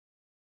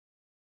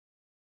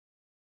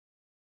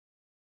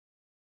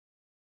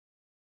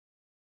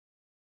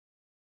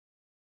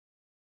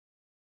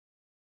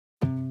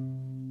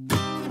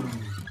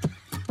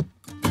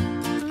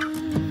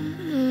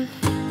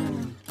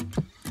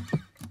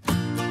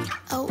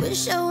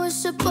wish I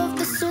was above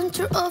the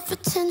center of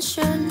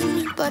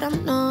attention, but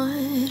I'm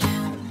not.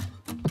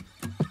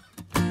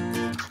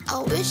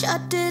 I wish I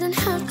didn't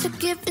have to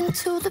give in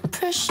to the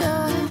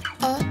pressure.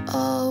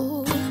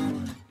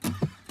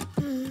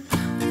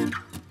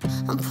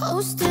 I'm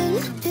posting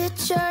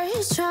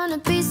pictures, trying to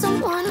be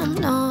someone I'm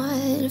not.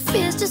 It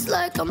feels just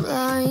like I'm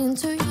lying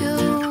to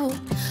you.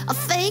 I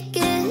fake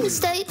it,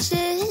 stage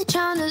it,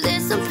 trying to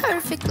live some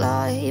perfect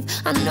life.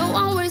 I know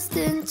I'm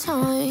wasting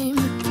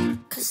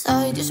time, 'cause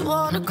I just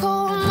wanna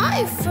call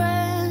my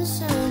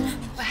friends and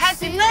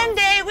happy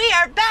Monday, we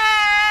are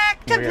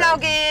back to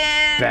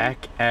vlogging.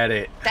 Back at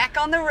it. Back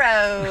on the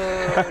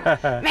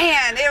road.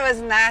 Man, it was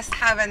nice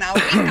having a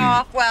week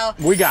off. Well,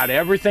 we got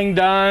everything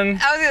done.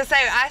 I was gonna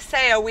say, I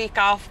say a week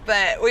off,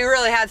 but we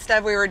really had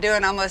stuff we were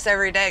doing almost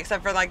every day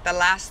except for like the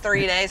last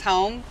 3 days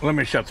home. Let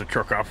me shut the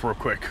truck off real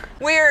quick.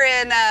 We're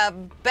in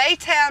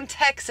Baytown,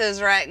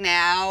 Texas right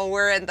now.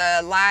 We're in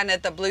the line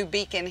at the Blue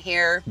Beacon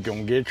here.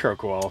 Gonna get a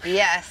truck wash.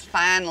 Yes,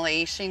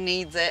 finally. She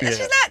needs it. Yeah.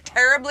 She's not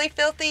terribly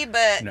filthy,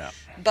 but no.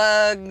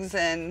 Bugs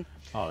and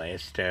all that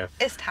stuff.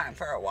 It's time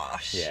for a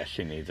wash. Yeah,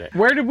 she needs it.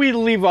 Where did we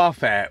leave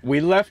off at? We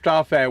left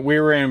off at, we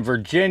were in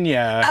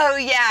Virginia. Oh,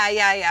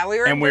 yeah. We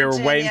were in Virginia. And we were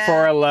waiting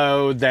for a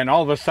load. Then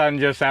all of a sudden,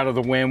 just out of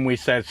the wind, we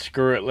said,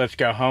 screw it, let's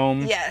go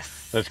home.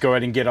 Yes. Let's go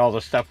ahead and get all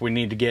the stuff we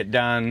need to get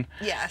done.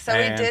 Yeah, so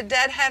we did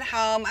deadhead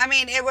home. I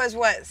mean, it was,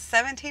 what,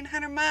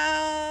 1,700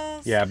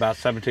 miles? Yeah, about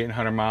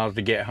 1,700 miles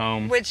to get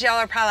home. Which y'all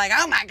are probably like,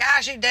 oh my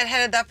gosh, you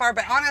deadheaded that far.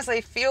 But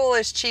honestly, fuel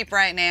is cheap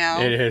right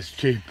now. It is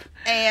cheap.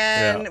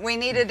 And we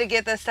needed to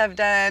get this stuff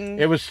done.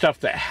 It was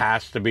stuff that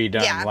has to be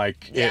done. Yeah.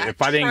 Like, if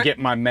I didn't get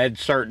my med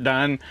cert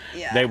done,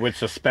 they would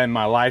suspend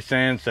my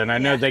license. And I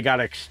know they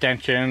got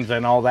extensions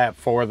and all that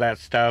for that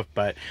stuff,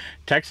 but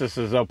Texas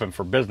is open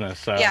for business.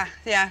 So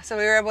yeah. So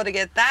we were able to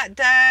get that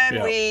done.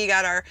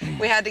 Yep.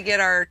 We had to get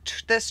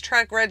this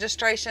truck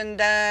registration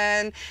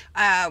done.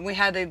 We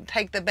had to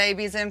take the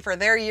babies in for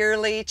their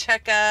yearly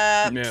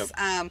checkups.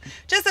 Yep.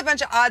 Just a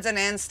bunch of odds and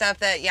ends stuff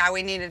that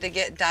we needed to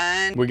get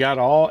done. We got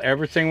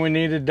everything we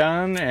needed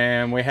done,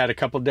 and we had a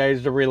couple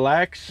days to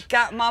relax.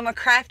 Got Mama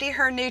Crafty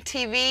her new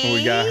TV.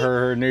 We got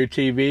her new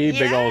TV,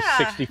 big old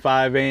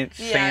 65-inch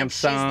Samsung.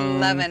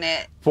 She's loving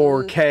it.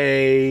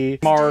 4K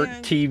smart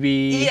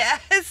TV.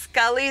 Yes,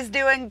 Scully's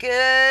doing good.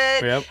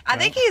 Yep, I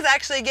think he's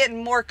actually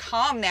getting more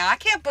calm now. I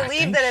can't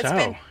believe that it's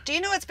been, do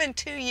you know it's been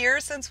 2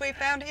 years since we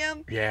found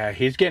him? Yeah,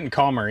 he's getting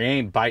calmer. He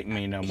ain't biting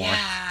me no more.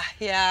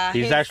 Yeah.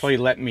 He's actually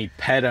letting me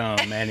pet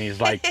him, and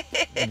he's like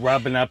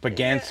rubbing up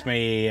against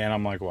me, and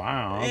I'm like,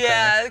 wow. Okay.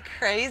 Yeah,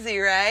 crazy,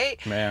 right?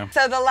 Yeah.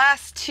 So the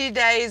last 2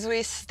 days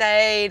we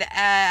stayed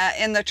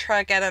in the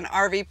truck at an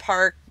RV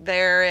park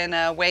there in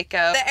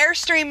Waco. The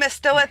Airstream is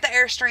still at the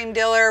Airstream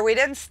dealer. We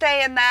didn't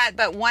stay in that,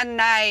 but one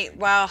night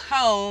while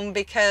home,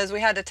 because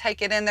we had to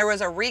take it in, there was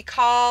a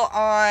recall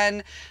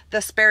on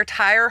the spare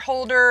tire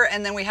holder,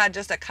 and then we had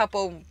just a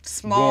couple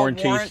small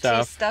warranty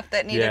stuff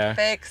that needed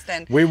fixed.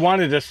 And we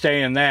wanted to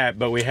stay in that,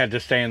 but we had to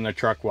stay in the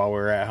truck while we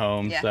were at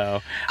home.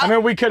 So I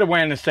mean, we could have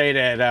went and stayed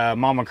at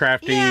Mama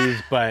Crafty's,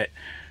 but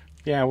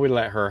we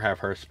let her have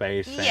her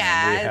space, and we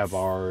have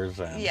ours.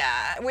 And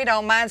we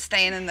don't mind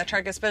staying in the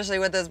truck, especially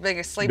with this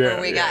big sleeper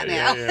we got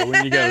now. Yeah,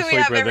 when you got a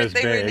sleeper this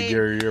big,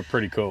 you're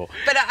pretty cool.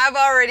 But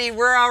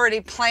we're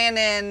already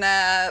planning.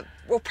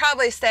 We'll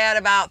probably stay out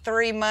about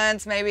 3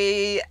 months,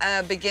 maybe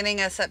beginning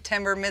of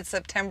September,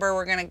 mid-September.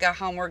 We're gonna go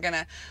home. We're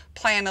gonna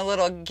plan a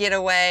little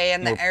getaway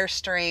in the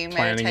Airstream.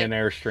 Planning an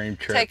Airstream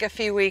trip. Take a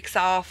few weeks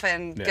off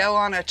and go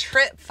on a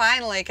trip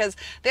finally, because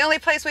the only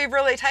place we've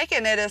really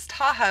taken it is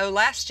Tahoe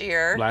last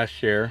year.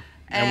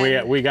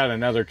 And we got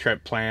another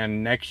trip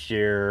planned next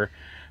year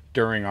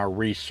during our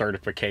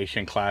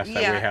recertification class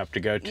that we have to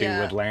go to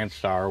with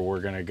Landstar. We're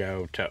going to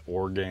go to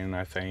Oregon,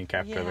 I think,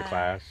 after the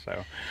class.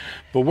 So,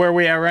 but where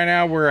we at right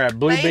now, we're at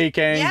Blue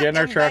Beacon, getting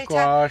our truck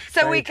washed.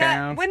 So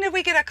when did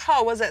we get a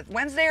call? Was it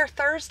Wednesday or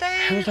Thursday?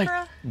 It was like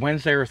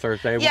Wednesday or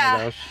Thursday, one of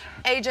those.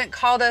 Agent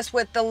called us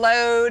with the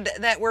load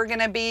that we're going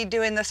to be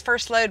doing this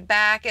first load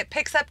back. It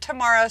picks up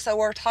tomorrow, so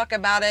we'll talk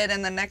about it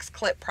in the next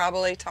clip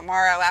probably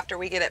tomorrow after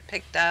we get it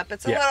picked up.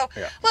 It's a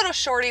little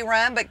shorty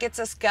run, but gets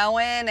us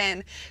going,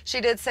 and she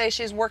did say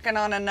she's working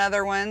on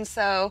another one,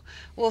 so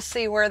we'll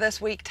see where this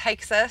week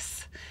takes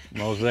us.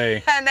 We'll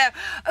see. I know.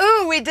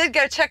 Ooh, we did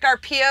go check our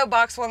P.O.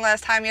 box one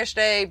last time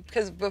yesterday,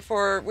 because we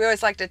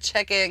always like to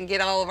check it and get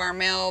all of our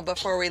mail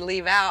before we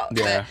leave out.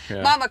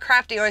 Mama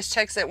Crafty always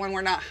checks it when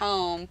we're not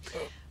home.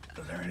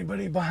 Is there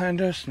anybody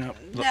behind us? No.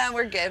 No,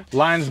 we're good.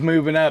 Line's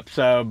moving up,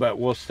 but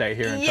we'll stay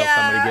here until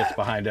somebody gets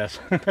behind us.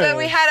 But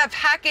we had a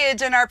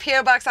package in our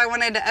P.O. box I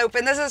wanted to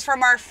open. This is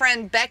from our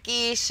friend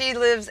Becky. She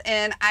lives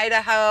in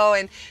Idaho,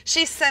 and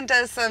she sent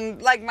us some,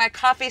 like my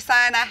coffee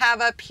sign I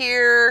have up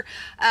here.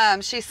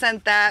 She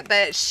sent that,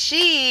 but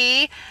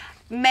she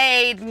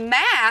made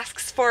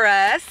masks for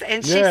us,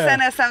 and she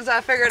sent us some, so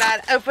I figured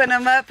I'd open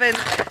them up and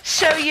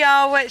show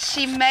y'all what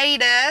she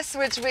made us,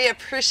 which we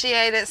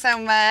appreciate it so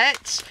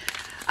much.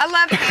 I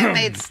love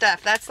handmade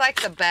stuff. That's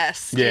like the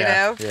best, you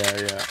know?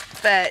 Yeah.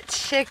 But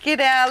check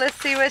it out.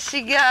 Let's see what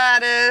she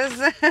got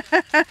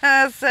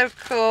us. So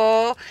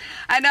cool.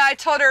 I know I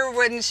told her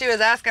when she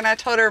was asking, I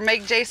told her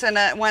make Jason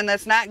one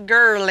that's not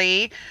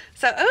girly.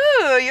 So,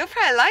 ooh, you'll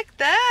probably like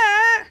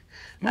that.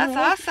 That's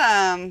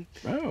awesome.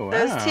 Oh, wow.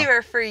 Those two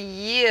are for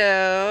you,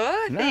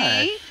 I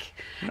think.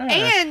 Nice.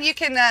 And you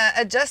can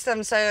adjust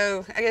them,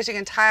 so I guess you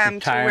can tie them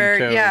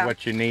to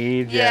what you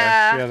need.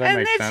 Yeah, that and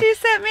makes then sense. she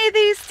sent me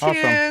these two.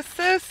 Awesome.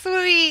 So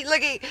sweet.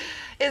 Look,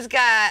 it's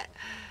got,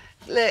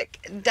 look,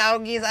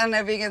 doggies. I don't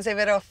know if you can see if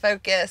it'll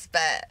focus,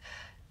 but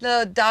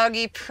little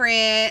doggy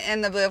print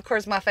and the blue. Of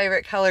course, my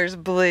favorite color is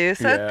blue.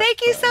 So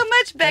thank you so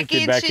much, Becky.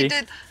 You, Becky. And she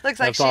did, looks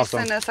like she awesome.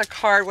 sent us a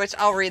card, which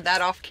I'll read that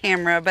off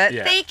camera. But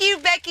thank you,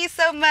 Becky,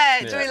 so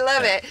much. We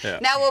love it.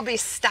 Now we'll be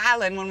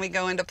styling when we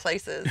go into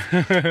places.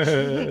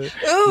 Ooh,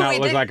 now it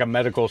looks like a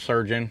medical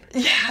surgeon.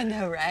 Yeah, I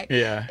know, right?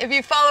 Yeah. If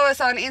you follow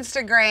us on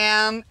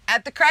Instagram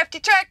at The Crafty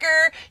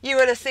Trekker, you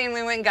would have seen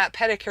we went and got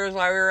pedicures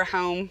while we were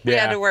home. We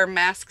had to wear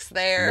masks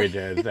there. We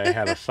did. They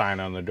had a sign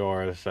on the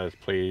door that says,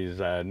 "Please,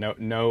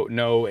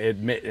 no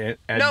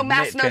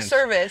mask, no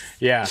service."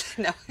 Yeah.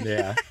 No.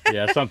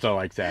 yeah, something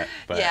like that.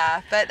 But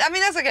yeah, but I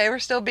mean that's okay. We're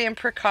still being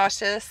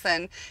precautious,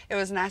 and it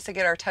was nice to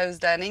get our toes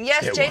done. And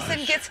yes,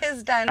 Jason gets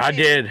his done too.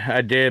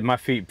 I did. My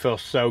feet feel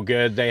so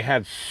good. They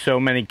had so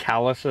many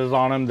calluses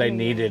on them. They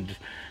needed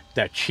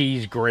that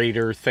cheese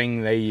grater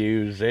thing they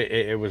use.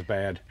 It was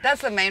bad.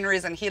 That's the main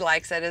reason he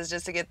likes it, is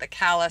just to get the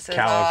calluses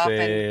off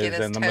and get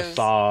his and the toes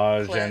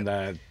massage clipped. and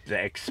the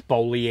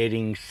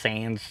exfoliating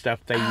sand stuff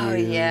they use. Oh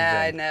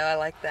yeah, I know. I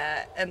like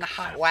that. And the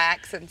hot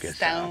wax and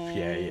stones.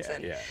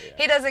 Yeah.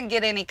 He doesn't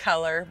get any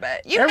color,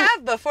 but you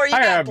have before. You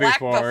got black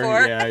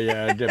before.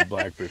 Yeah, I did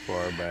black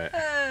before, but.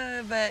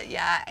 But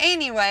yeah.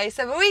 Anyway,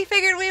 so we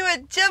figured we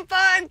would jump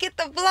on, get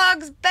the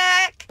vlogs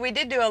back. We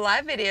did do a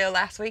live video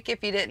last week.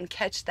 If you didn't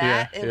catch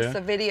that, it was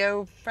the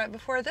video right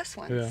before this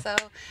one. Yeah. So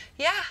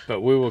yeah. But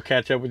we will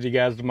catch up with you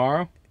guys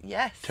tomorrow.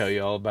 Yes. Tell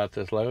you all about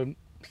this load.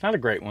 It's not a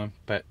great one,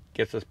 but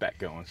gets us back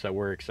going, so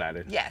we're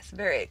excited. Yes,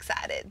 very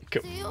excited.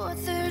 Cool. See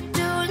what they're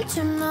doing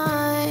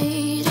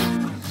tonight.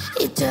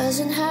 It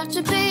doesn't have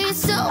to be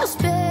so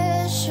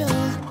special.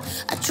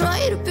 I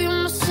try to be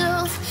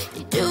myself.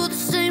 You do the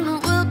same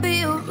and we'll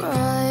be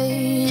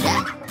alright.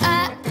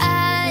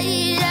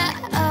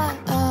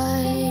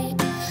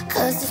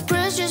 Cause this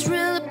pressure's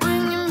really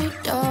bringing me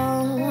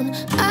down.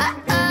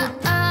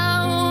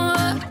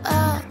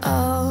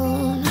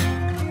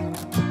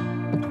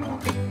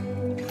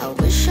 I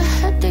wish I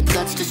had the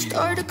guts to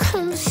start a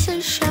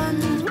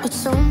conversation with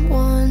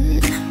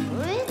someone.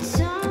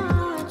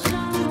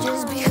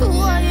 Just be who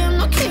I am,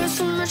 not care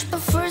so much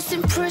about first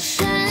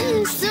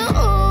impressions. So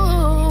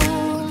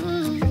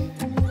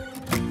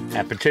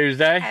Happy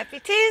Tuesday. Happy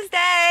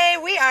Tuesday.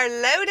 We are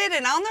loaded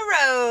and on the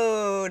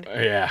road.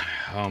 Yeah.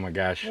 Oh my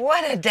gosh.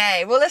 What a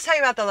day. Well, let's tell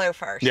you about the low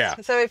first. Yeah.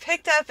 So we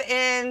picked up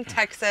in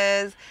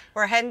Texas.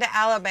 We're heading to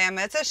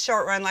Alabama. It's a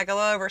short run, like a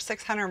little over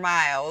 600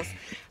 miles.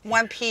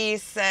 One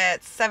piece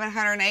at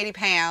 780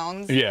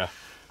 pounds. Yeah.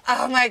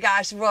 Oh my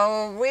gosh.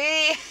 Well,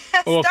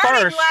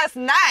 starting last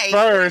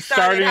night.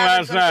 Starting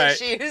last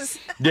night. Issues.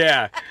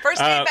 Yeah.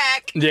 First day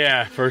back.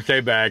 Yeah, first day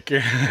back.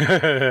 We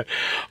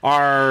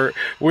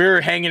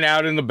were hanging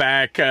out in the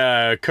back,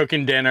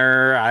 cooking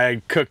dinner.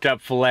 I cooked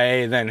up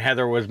filet. Then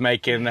Heather was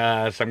making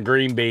some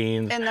green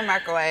beans. In the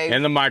microwave.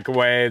 In the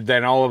microwave.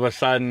 Then all of a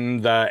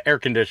sudden, the air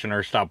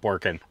conditioner stopped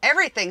working.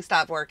 Everything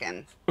stopped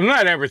working.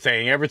 Not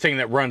everything. Everything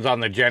that runs on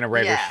the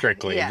generator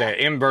strictly. Yeah. The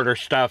inverter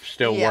stuff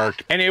still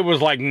worked. And it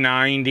was like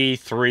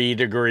 93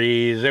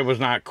 degrees. It was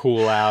not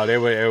cool out. It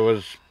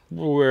was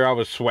where I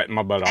was sweating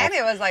my butt off. And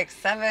it was like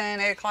 7,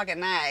 8 o'clock at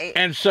night.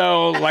 And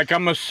so, like,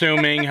 I'm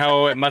assuming,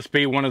 it must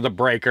be one of the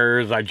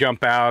breakers. I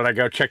jump out. I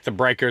go check the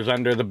breakers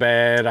under the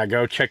bed. I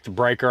go check the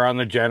breaker on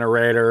the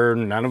generator.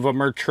 None of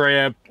them are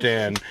tripped,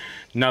 and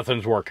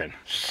nothing's working.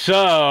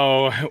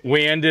 So,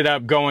 we ended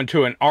up going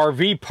to an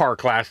RV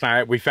park last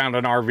night. We found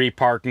an RV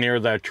park near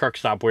the truck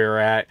stop we were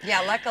at. Yeah,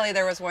 luckily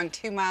there was one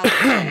 2 miles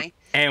away.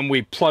 And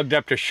we plugged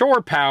up to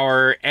shore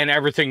power and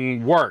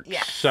everything worked.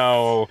 Yes.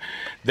 So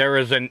there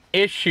is an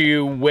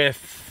issue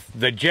with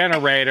the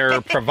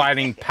generator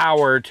providing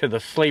power to the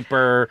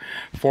sleeper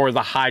for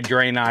the high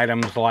drain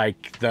items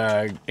like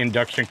the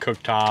induction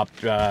cooktop,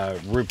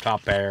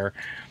 rooftop air.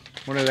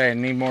 What do they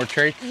need more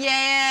treats?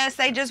 Yes,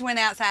 they just went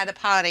outside the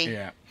potty.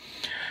 Yeah.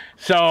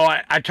 So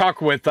I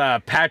talked with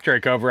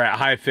Patrick over at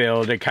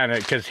Highfield,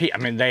 because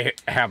they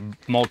have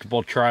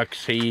multiple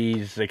trucks.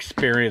 He's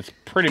experienced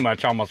pretty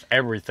much almost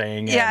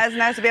everything. Yeah, it's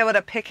nice to be able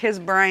to pick his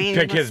brain.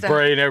 Pick his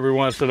brain every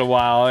once in a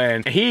while,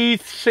 and he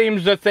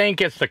seems to think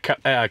it's the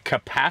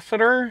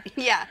capacitor.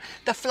 Yeah,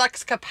 the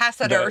flux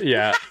capacitor.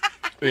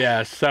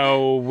 Yeah.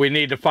 So we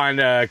need to find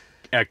a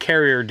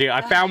carrier deal. I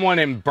found one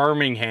in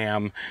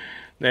Birmingham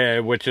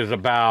which is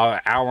about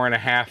an hour and a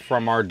half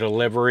from our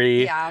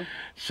delivery. Yeah.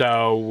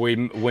 So we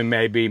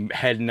may be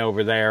heading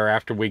over there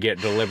after we get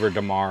delivered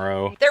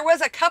tomorrow. There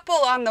was a couple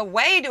on the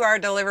way to our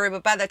delivery,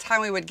 but by the time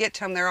we would get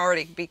to them, they're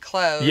already be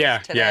closed. Yeah,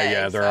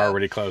 today, they're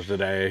already closed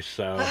today.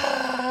 So.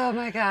 Oh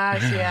my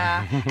gosh,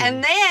 yeah.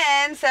 And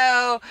then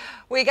so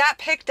we got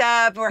picked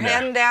up. We're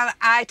heading down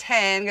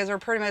I-10 because we're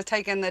pretty much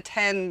taking the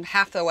 10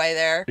 half the way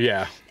there.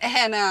 Yeah.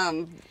 And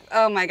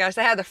oh my gosh,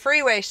 they had the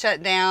freeway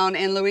shut down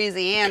in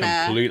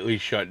Louisiana. Completely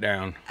shut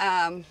down.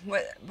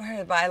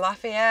 Where, by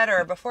Lafayette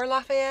or before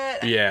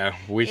Lafayette? Yeah,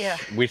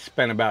 we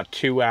spent about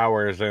 2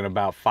 hours in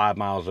about 5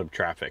 miles of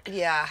traffic.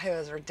 Yeah, it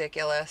was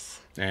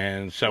ridiculous.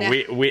 And so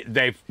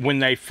when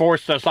they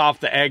forced us off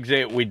the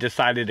exit, we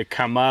decided to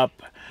come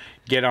up,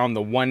 get on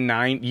the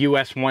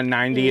US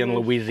 190 in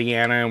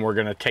Louisiana, and we're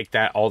going to take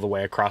that all the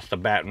way across the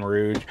Baton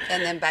Rouge.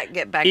 And then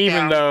get back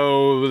Even down.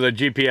 though the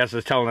GPS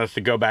is telling us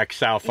to go back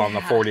south on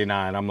the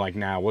 49, I'm like,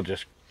 nah, we'll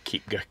just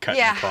keep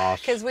cutting across.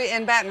 Because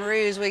in Baton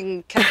Rouge, we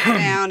can cut it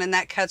down, and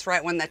that cuts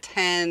right when the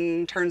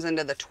 10 turns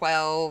into the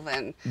 12.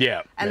 And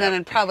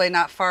then probably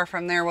not far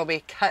from there, we'll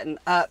be cutting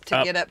up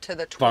to get up to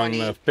the 20.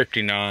 On the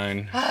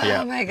 59.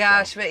 Oh my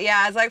gosh. But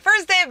yeah, it's like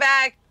first day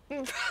back,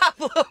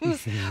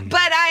 problems.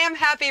 But I am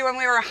happy when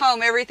we were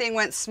home, everything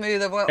went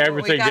smooth.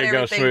 Everything did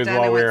go smooth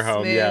while we were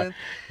home. Smooth.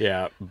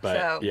 Yeah.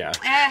 But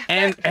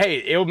and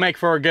hey, it'll make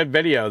for a good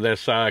video,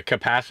 this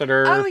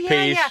capacitor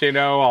piece. You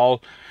know,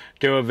 I'll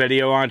do a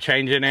video on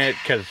changing it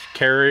because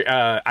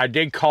I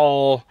did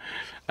call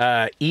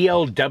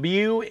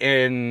ELW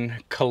in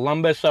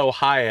Columbus,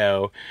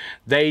 Ohio.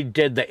 They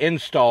did the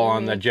install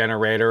on the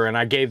generator, and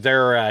I gave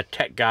their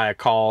tech guy a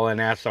call and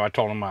asked. So I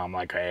told him, I'm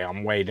like, hey,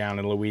 I'm way down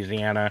in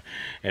Louisiana.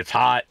 It's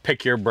hot.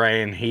 Pick your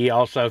brain. He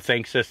also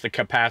thinks it's the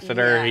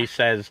capacitor. Yeah. He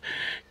says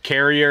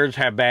carriers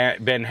have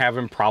been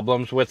having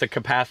problems with the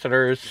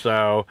capacitors.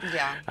 So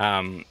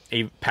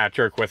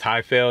Patrick with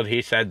Highfield,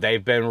 he said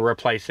they've been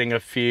replacing a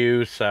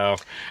few. So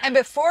and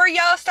before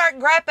y'all start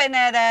griping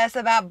at us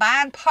about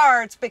buying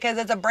parts because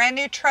it's a brand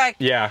new truck,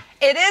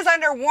 it is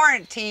under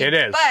warranty. It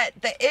is,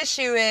 but the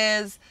issue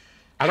is,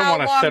 I don't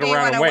want to sit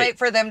around and wait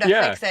for them to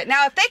fix it.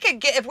 Now,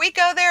 if we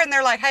go there and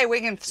they're like, hey,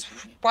 we can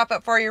swap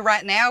it for you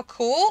right now,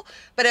 cool.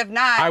 But if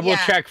not, I will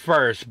check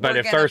first. But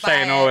if they're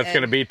saying, oh, it's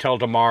going to be till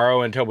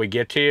tomorrow until we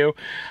get to you,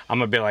 I'm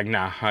going to be like,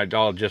 nah,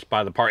 I'll just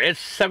buy the part. It's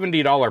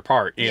 $70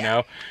 part, you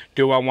know.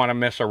 Do I want to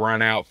miss a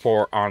run out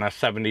on a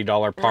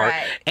 $70 part?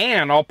 Right.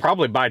 And I'll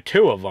probably buy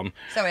 2 of them.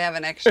 So we have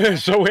an extra.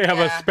 So we have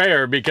a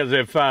spare, because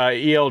if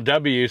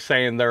ELW is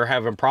saying they're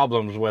having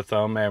problems with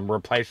them and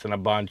replacing a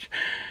bunch,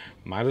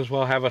 might as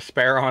well have a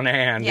spare on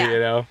hand, you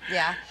know?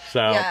 Yeah.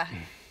 So. Yeah.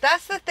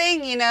 That's the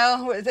thing, you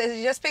know,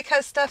 just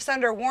because stuff's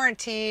under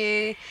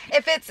warranty.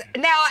 If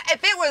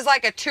it was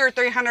like a $200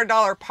 or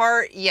 $300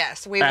 part,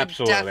 yes, we would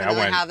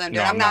definitely have them do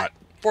it. I'm not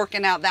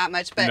forking out that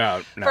much, but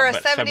for a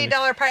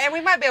 $70 part, and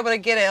we might be able to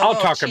get it a little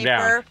cheaper. I'll talk them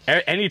down.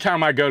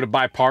 Anytime I go to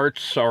buy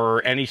parts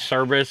or any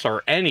service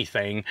or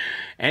anything,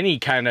 any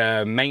kind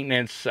of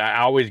maintenance, I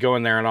always go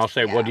in there and I'll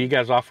say, well, do you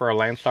guys offer a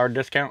Landstar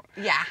discount?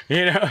 Yeah.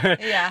 You know?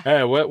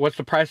 Yeah. What's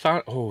the price on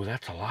it? Oh,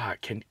 that's a lot.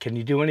 Can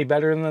you do any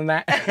better than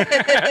that?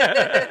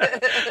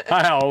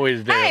 I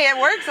always do. Hey, it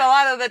works a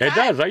lot of the time. It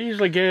does. I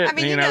usually get, I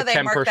mean, you know, they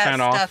 10% mark that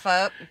off. stuff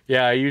up.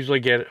 Yeah, I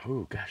usually get,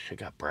 oh gosh, it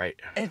got bright.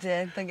 It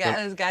did.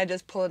 This guy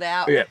just pulled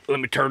out. Yeah, let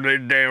me turn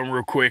it down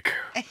real quick.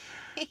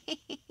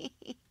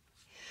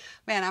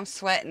 Man, I'm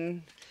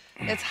sweating.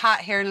 It's hot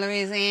here in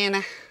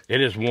Louisiana.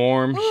 It is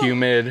warm,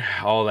 humid,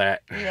 all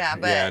that. Yeah,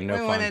 but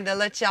we wanted to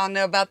let y'all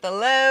know about the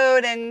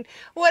load and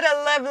what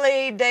a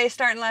lovely day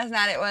starting last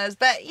night it was.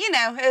 But, you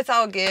know, it's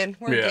all good.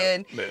 We're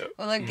good. Yeah.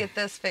 We'll get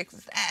this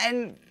fixed.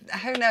 And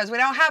who knows? We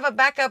don't have a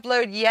backup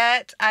load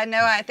yet.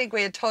 I think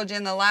we had told you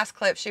in the last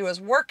clip she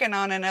was working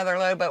on another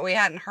load, but we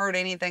hadn't heard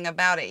anything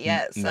about it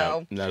yet.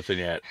 So no, nothing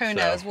yet. Who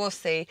knows? We'll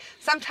see.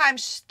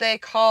 Sometimes they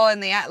call in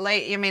the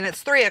late. I mean,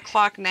 it's 3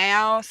 o'clock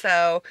now,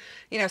 so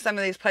you know some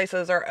of these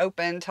places are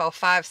open till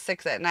 5,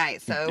 6 at night.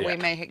 So we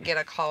may get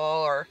a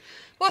call, or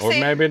we'll see.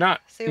 Or maybe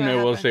not.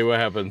 We'll see what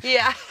happens.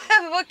 Yeah,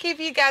 we'll keep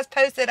you guys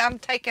posted. I'm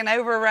taking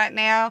over right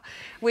now.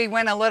 We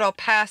went a little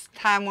past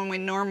time when we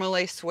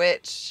normally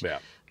switch. Yeah.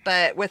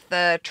 But with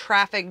the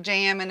traffic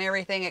jam and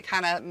everything, it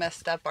kind of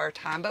messed up our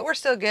time. But we're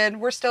still good.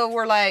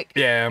 We're like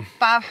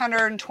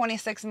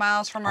 526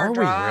 miles from our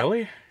drop. Are we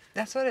really?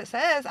 That's what it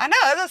says. I know.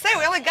 As I say,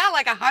 we only got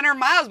like 100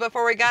 miles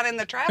before we got in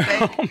the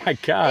traffic. Oh my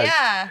God.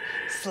 Yeah,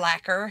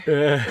 slacker.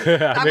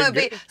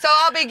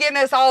 I'll be getting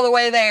us all the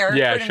way there.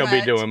 Yeah, she'll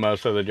be doing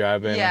most of the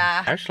driving.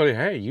 Yeah. Actually,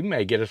 hey, you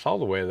may get us all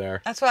the way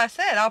there. That's what I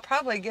said. I'll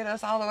probably get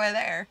us all the way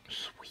there.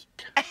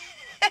 Sweet.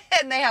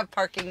 And they have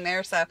parking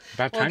there, so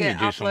we'll get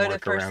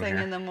offloaded first thing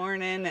in the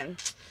morning, and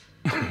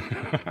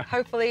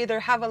hopefully either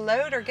have a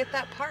load or get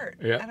that part.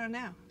 I don't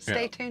know.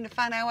 Stay tuned to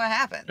find out what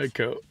happens.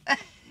 Cool.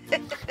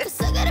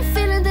 Cause I got a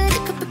feeling that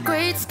it could be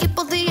great. Skip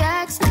all the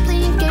acts, stop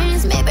playing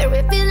games. Maybe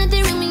revealing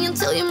they ring me and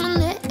tell you my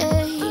name.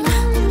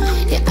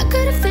 Yeah, I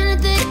got a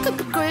feeling that it could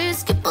be great.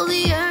 Skip all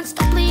the acts,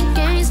 stop playing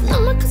games.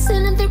 No more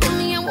concealing they ring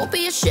me, I won't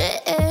be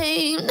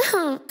ashamed.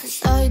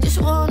 Cause I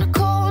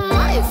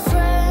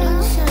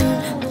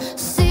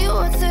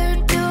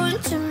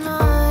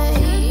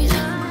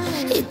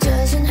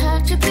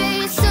have to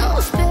be so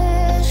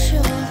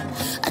special.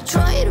 I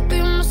try to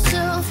be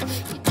myself.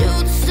 You do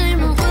the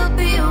same and we'll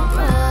be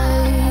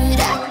alright.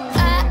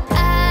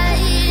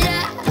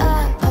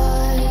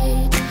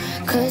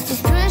 Cause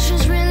this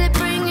pressure's really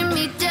bringing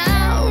me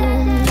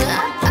down.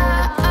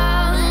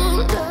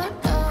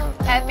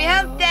 Happy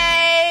hump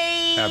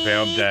day! Happy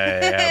hump day. Happy hump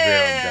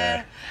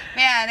day.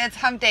 Man, it's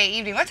hump day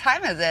evening. What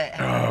time is it?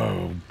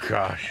 Oh,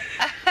 gosh.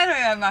 I don't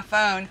even have my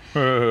phone.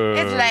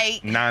 It's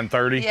late.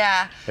 9:30?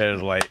 Yeah. It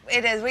is late.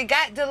 It is. We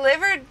got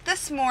delivered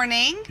this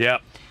morning.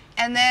 Yep.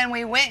 And then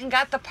we went and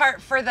got the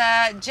part for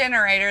the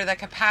generator, the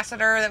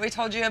capacitor that we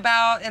told you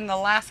about in the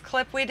last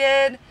clip we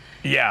did.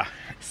 Yeah.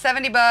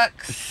 $70.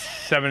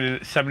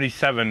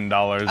 $77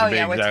 Oh, to be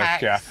yeah, with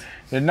exact. tax. Yeah.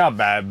 It's not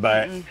bad,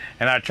 but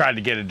and I tried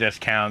to get a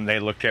discount. They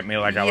looked at me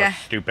like I was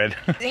stupid.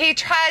 He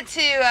tried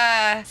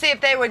to see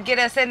if they would get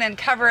us in and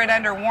cover it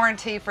under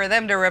warranty for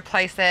them to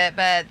replace it,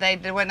 but they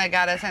wouldn't have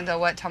got us until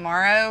what,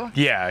 tomorrow?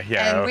 Yeah.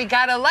 And we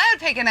got a load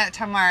picking up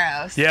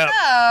tomorrow. Yep.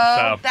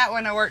 So that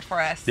wouldn't have worked for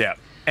us. Yeah.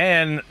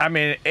 And I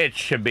mean, it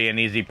should be an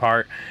easy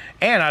part.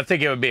 And I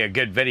think it would be a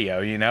good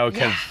video, you know,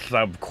 because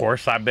of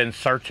course I've been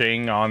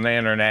searching on the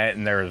internet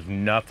and there's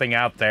nothing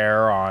out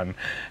there on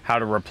how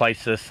to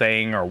replace this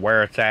thing or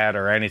where it's at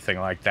or anything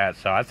like that.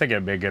 So I think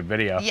it'd be a good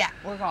video. Yeah,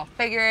 we're going to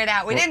figure it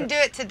out. We didn't do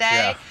it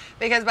today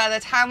because by the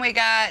time we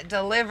got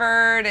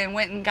delivered and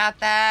went and got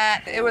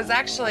that, it was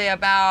actually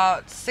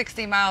about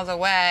 60 miles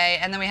away.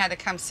 And then we had to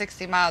come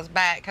 60 miles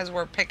back because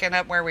we're picking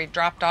up where we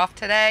dropped off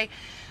today.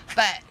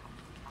 But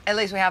at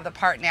least we have the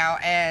part now,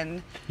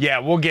 and yeah,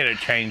 we'll get it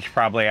changed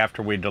probably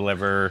after we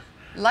deliver.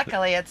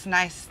 Luckily, it's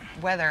nice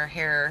weather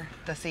here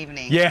this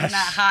evening. Yes. It's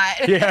not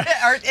hot. Yes.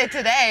 Or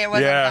today, it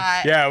wasn't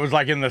hot. Yeah, it was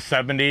like in the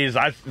 70s.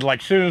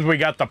 Like, as soon as we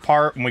got the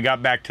part and we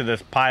got back to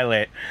this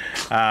pilot,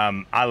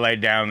 I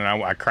laid down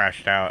and I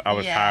crashed out. I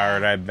was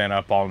tired. I'd been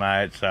up all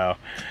night. So,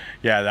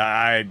 yeah,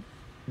 I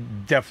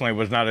definitely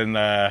was not in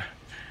the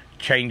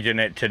changing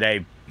it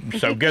today.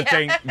 So good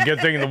thing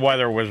the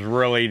weather was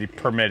really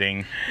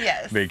permitting.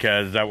 Yes.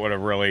 Because that would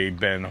have really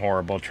been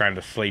horrible trying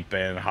to sleep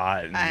in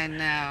hot. I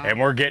know. And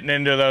we're getting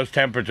into those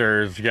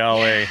temperatures,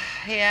 golly.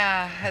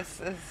 Yeah,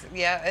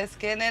 it's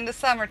getting into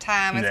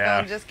summertime. It's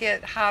going to just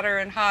get hotter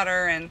and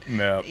hotter, and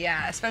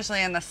yeah,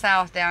 especially in the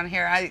south down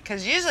here.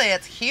 Because usually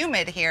it's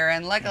humid here,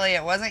 and luckily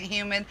it wasn't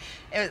humid.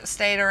 It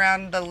stayed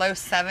around the low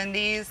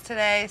 70s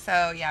today,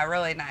 so yeah,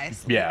 really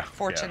nice. Yeah.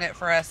 Fortunate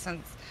for us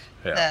since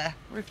the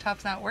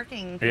rooftop's not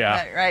working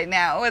right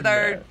now with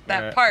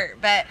that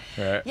part. But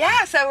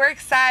yeah, so we're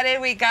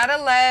excited. We got a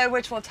load,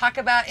 which we'll talk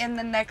about in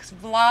the next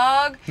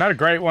vlog. Not a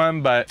great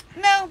one, but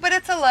no, but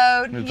it's a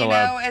load. It's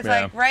It's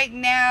like right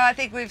now, I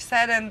think we've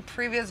said in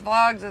previous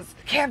vlogs, it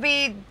can't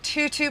be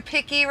too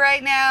picky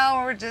right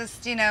now. We're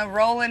just,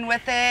 rolling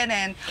with it.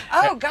 And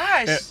oh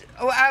gosh,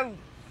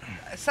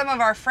 some of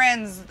our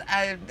friends,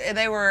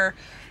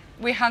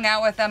 we hung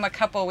out with them a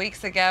couple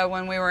weeks ago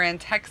when we were in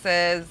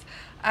Texas.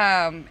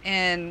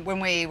 And when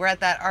we were at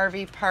that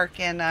RV park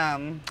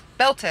in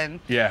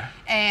Belton. Yeah.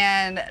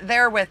 And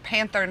they're with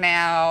Panther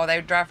now. They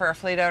drive for a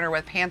fleet owner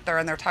with Panther,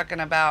 and they're talking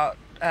about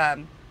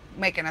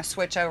making a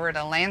switch over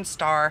to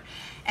Landstar.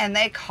 And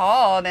they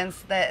called, and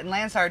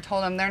Landstar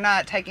told them they're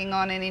not taking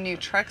on any new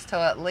trucks till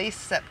at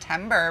least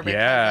September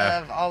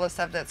because of all the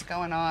stuff that's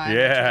going on.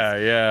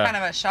 Yeah, kind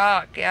of a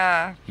shock.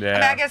 Yeah. I mean,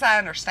 I guess I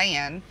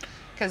understand.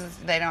 Because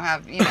they don't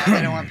have, they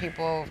don't want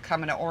people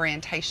coming to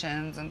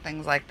orientations and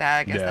things like that.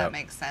 I guess that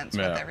makes sense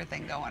with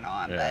everything going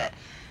on. But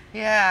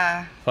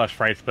yeah. Plus,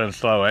 freight's been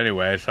slow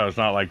anyway, so it's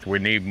not like we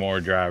need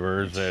more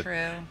drivers.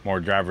 True.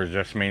 More drivers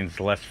just means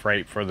less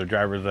freight for the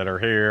drivers that are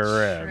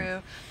here.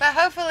 True. But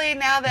hopefully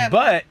now that.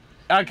 But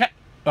okay.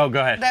 Oh,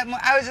 go ahead.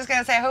 I was just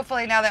gonna say,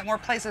 hopefully now that more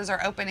places are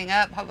opening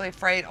up, hopefully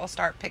freight will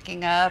start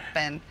picking up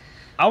and.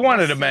 I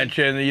wanted to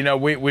mention,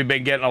 we've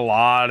been getting a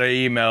lot of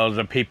emails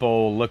of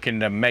people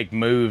looking to make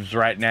moves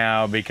right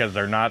now because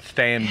they're not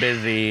staying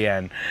busy,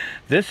 and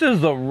this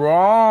is the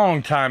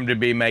wrong time to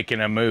be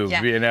making a move,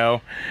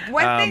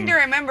 One thing to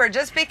remember,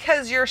 just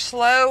because you're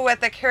slow with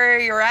the carrier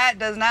you're at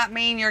does not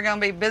mean you're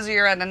going to be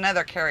busier at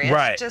another carrier.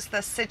 It's just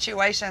the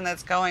situation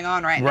that's going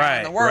on right now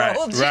in the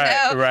world,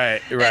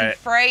 Right. And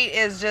freight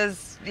is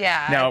just...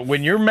 Now,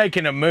 when you're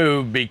making a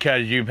move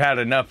because you've had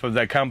enough of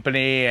the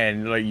company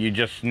and you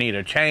just need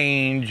a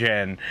change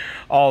and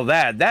all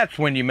that, that's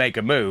when you make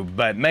a move.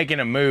 But making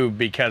a move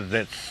because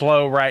it's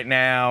slow right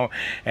now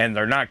and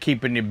they're not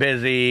keeping you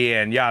busy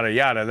and yada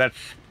yada, that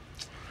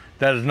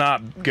is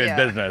not good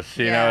business.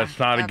 It's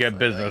not a good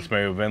business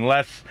move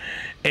unless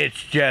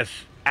it's just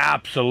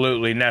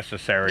absolutely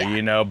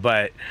necessary.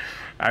 But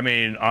I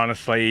mean,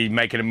 honestly,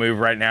 making a move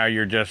right now,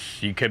 you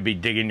could be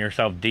digging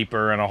yourself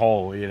deeper in a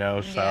hole,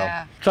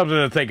 so something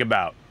to think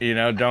about,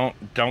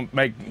 don't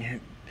make,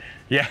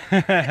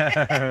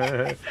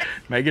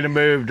 making a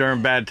move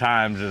during bad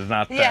times is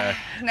not the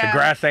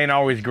grass ain't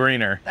always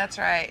greener. That's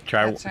right.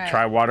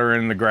 Try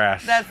watering the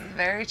grass. That's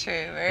very true,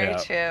 very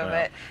true.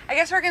 But I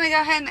guess we're going to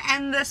go ahead and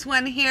end this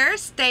one here.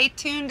 Stay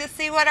tuned to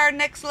see what our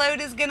next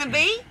load is going to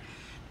be.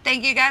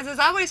 Thank you guys as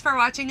always for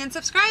watching and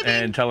subscribing.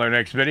 And until our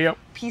next video.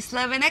 Peace,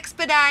 love, and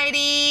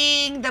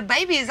expediting. The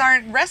babies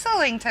aren't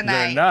wrestling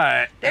tonight. They're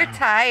not. They're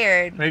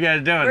tired. What are you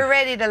guys doing? We're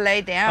ready to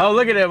lay down. Oh,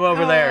 look at him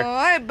over there. Oh,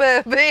 hi,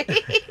 Bubby.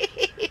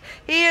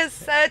 He is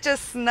such a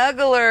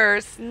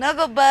snuggler.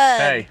 Snuggle bug.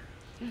 Hey.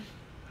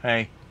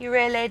 Hey. You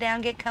ready to lay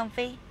down, get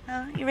comfy?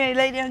 Huh? You ready to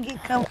lay down,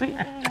 get comfy?